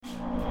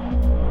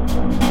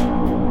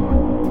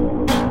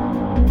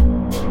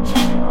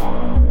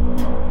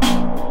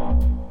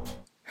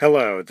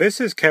Hello,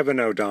 this is Kevin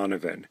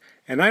O'Donovan,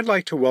 and I'd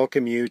like to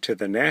welcome you to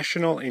the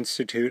National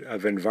Institute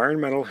of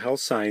Environmental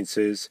Health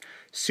Sciences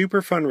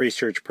Superfund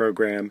Research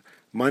Program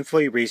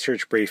Monthly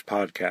Research Brief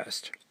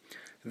Podcast.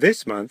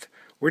 This month,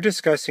 we're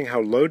discussing how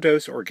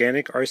low-dose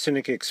organic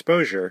arsenic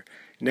exposure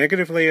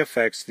negatively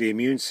affects the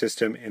immune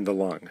system in the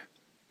lung.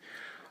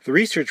 The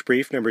research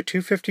brief number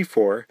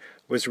 254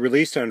 was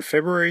released on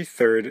February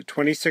 3,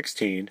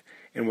 2016,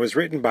 and was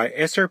written by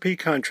SRP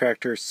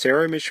contractor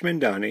Sarah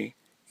Mishmandani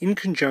in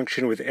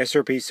conjunction with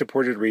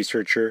SRP-supported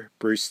researcher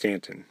Bruce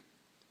Stanton.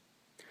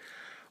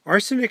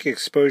 Arsenic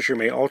exposure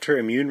may alter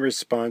immune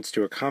response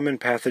to a common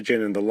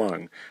pathogen in the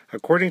lung,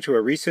 according to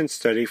a recent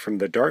study from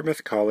the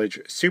Dartmouth College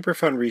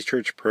Superfund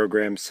Research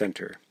Program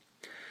Center.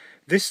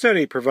 This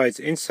study provides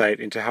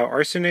insight into how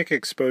arsenic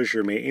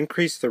exposure may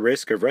increase the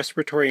risk of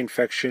respiratory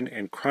infection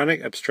and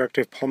chronic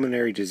obstructive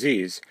pulmonary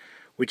disease,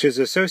 which is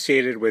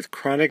associated with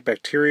chronic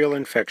bacterial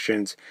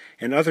infections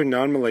and other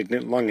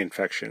non-malignant lung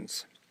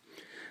infections.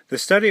 The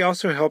study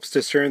also helps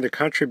discern the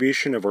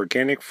contribution of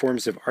organic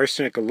forms of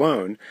arsenic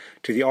alone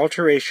to the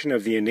alteration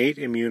of the innate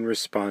immune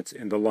response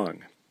in the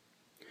lung.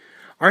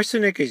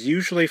 Arsenic is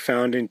usually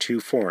found in two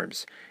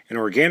forms: an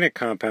organic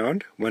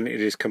compound, when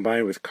it is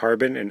combined with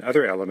carbon and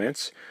other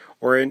elements,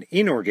 or an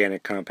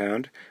inorganic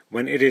compound,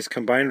 when it is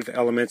combined with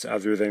elements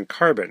other than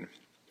carbon.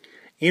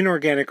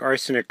 Inorganic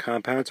arsenic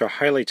compounds are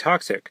highly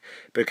toxic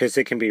because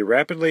they can be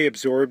rapidly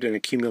absorbed and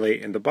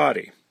accumulate in the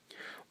body.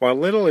 While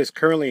little is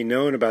currently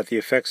known about the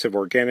effects of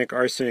organic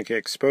arsenic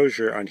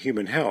exposure on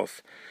human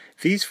health,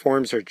 these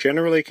forms are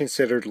generally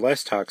considered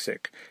less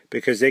toxic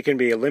because they can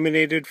be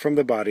eliminated from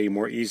the body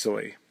more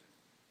easily.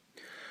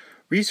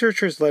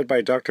 Researchers led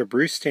by Dr.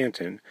 Bruce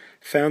Stanton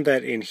found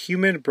that in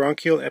human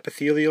bronchial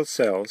epithelial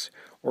cells,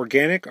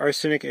 organic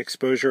arsenic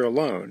exposure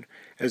alone,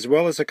 as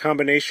well as a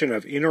combination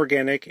of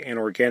inorganic and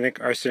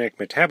organic arsenic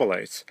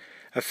metabolites,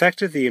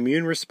 affected the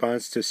immune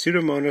response to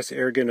Pseudomonas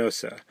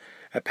aeruginosa,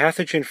 a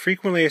pathogen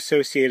frequently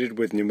associated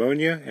with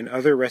pneumonia and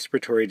other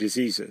respiratory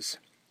diseases.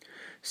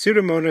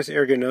 Pseudomonas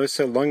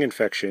aeruginosa lung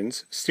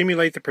infections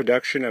stimulate the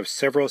production of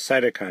several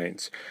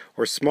cytokines,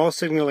 or small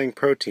signaling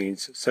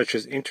proteins such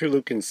as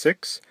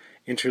interleukin-6,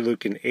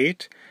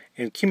 interleukin-8,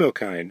 and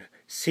chemokine,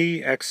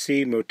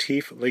 CXC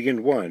motif ligand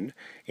 1,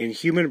 in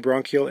human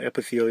bronchial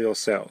epithelial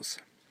cells.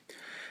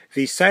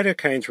 These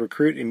cytokines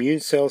recruit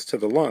immune cells to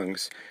the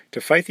lungs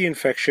to fight the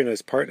infection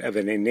as part of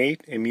an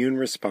innate immune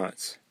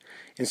response.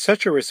 In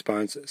such a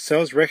response,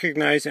 cells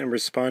recognize and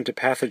respond to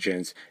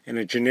pathogens in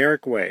a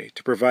generic way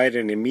to provide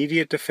an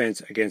immediate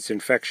defense against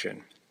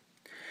infection.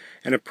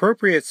 An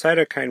appropriate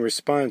cytokine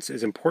response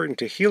is important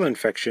to heal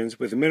infections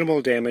with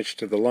minimal damage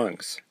to the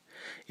lungs.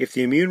 If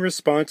the immune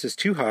response is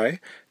too high,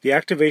 the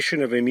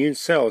activation of immune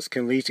cells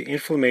can lead to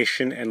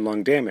inflammation and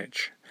lung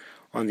damage.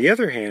 On the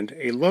other hand,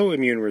 a low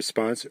immune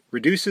response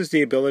reduces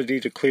the ability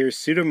to clear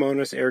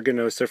Pseudomonas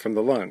aeruginosa from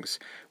the lungs,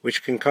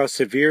 which can cause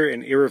severe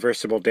and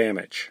irreversible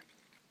damage.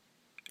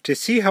 To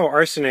see how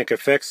arsenic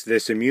affects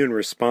this immune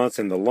response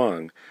in the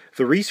lung,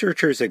 the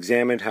researchers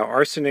examined how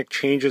arsenic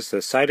changes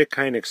the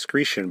cytokine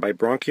excretion by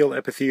bronchial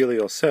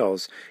epithelial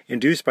cells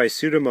induced by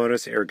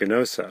Pseudomonas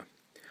aeruginosa.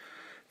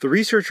 The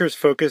researchers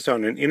focused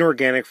on an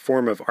inorganic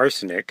form of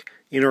arsenic,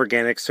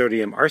 inorganic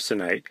sodium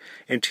arsenite,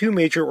 and two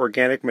major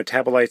organic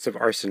metabolites of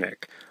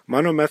arsenic,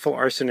 monomethyl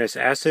arsenous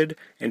acid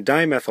and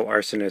dimethyl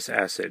arsenous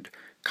acid,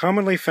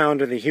 commonly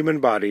found in the human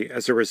body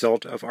as a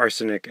result of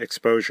arsenic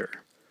exposure.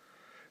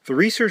 The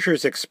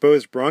researchers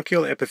exposed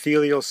bronchial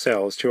epithelial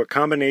cells to a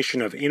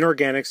combination of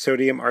inorganic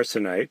sodium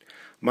arsenite,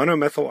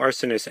 monomethyl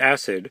arsenous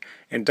acid,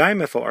 and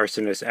dimethyl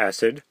arsenous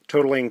acid,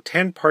 totaling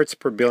 10 parts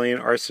per billion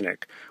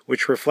arsenic,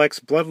 which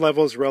reflects blood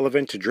levels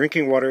relevant to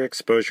drinking water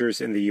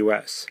exposures in the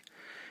U.S.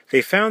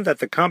 They found that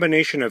the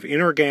combination of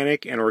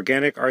inorganic and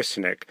organic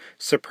arsenic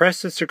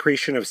suppressed the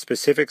secretion of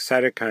specific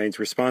cytokines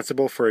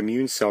responsible for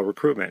immune cell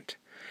recruitment.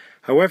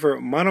 However,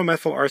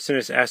 monomethyl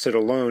arsenous acid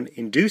alone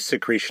induced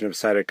secretion of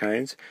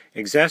cytokines,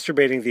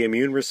 exacerbating the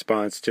immune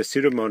response to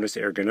Pseudomonas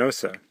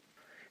aeruginosa.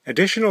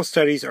 Additional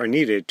studies are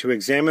needed to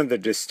examine the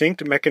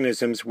distinct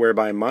mechanisms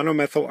whereby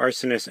monomethyl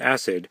arsenous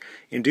acid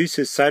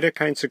induces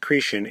cytokine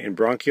secretion in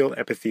bronchial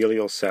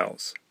epithelial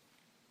cells.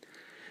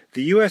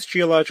 The U.S.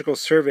 Geological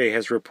Survey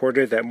has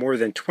reported that more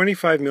than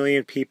 25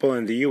 million people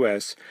in the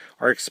U.S.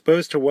 are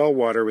exposed to well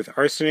water with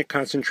arsenic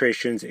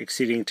concentrations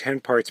exceeding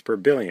 10 parts per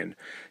billion,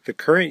 the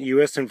current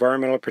U.S.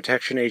 Environmental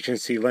Protection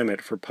Agency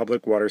limit for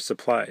public water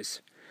supplies.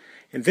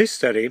 In this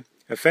study,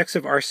 effects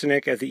of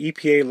arsenic at the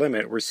EPA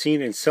limit were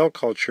seen in cell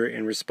culture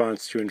in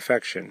response to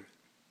infection.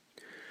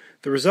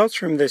 The results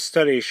from this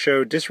study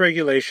show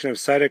dysregulation of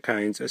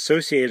cytokines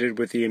associated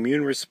with the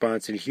immune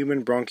response in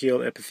human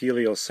bronchial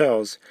epithelial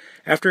cells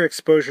after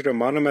exposure to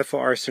monomethyl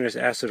arsenous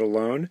acid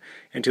alone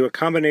and to a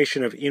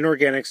combination of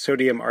inorganic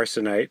sodium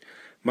arsenite,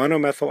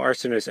 monomethyl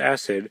arsenous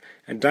acid,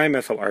 and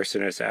dimethyl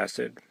arsenous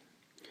acid.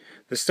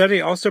 The study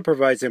also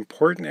provides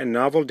important and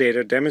novel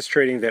data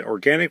demonstrating that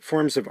organic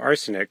forms of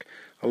arsenic,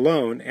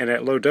 alone and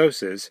at low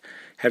doses,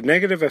 have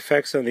negative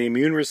effects on the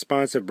immune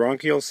response of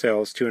bronchial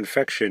cells to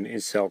infection in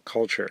cell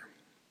culture.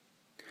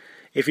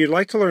 If you'd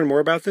like to learn more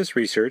about this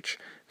research,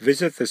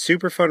 visit the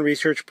Superfund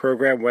Research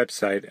Program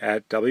website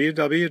at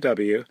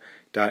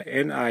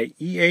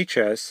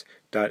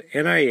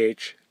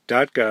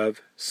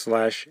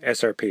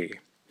www.niehs.nih.gov/SRP.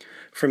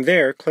 From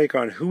there, click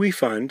on Who We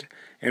Fund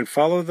and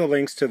follow the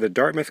links to the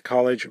Dartmouth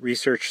College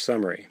Research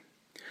Summary.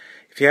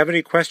 If you have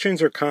any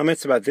questions or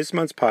comments about this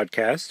month's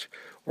podcast,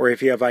 or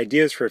if you have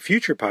ideas for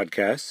future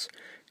podcasts,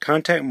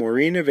 contact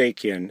Maureen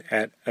Avakian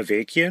at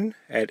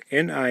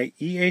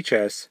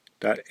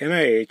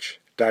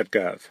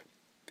avakian@niehs.nih.gov.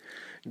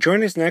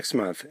 Join us next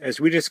month as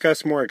we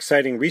discuss more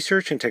exciting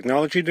research and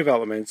technology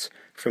developments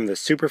from the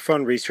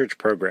Superfund Research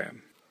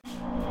Program.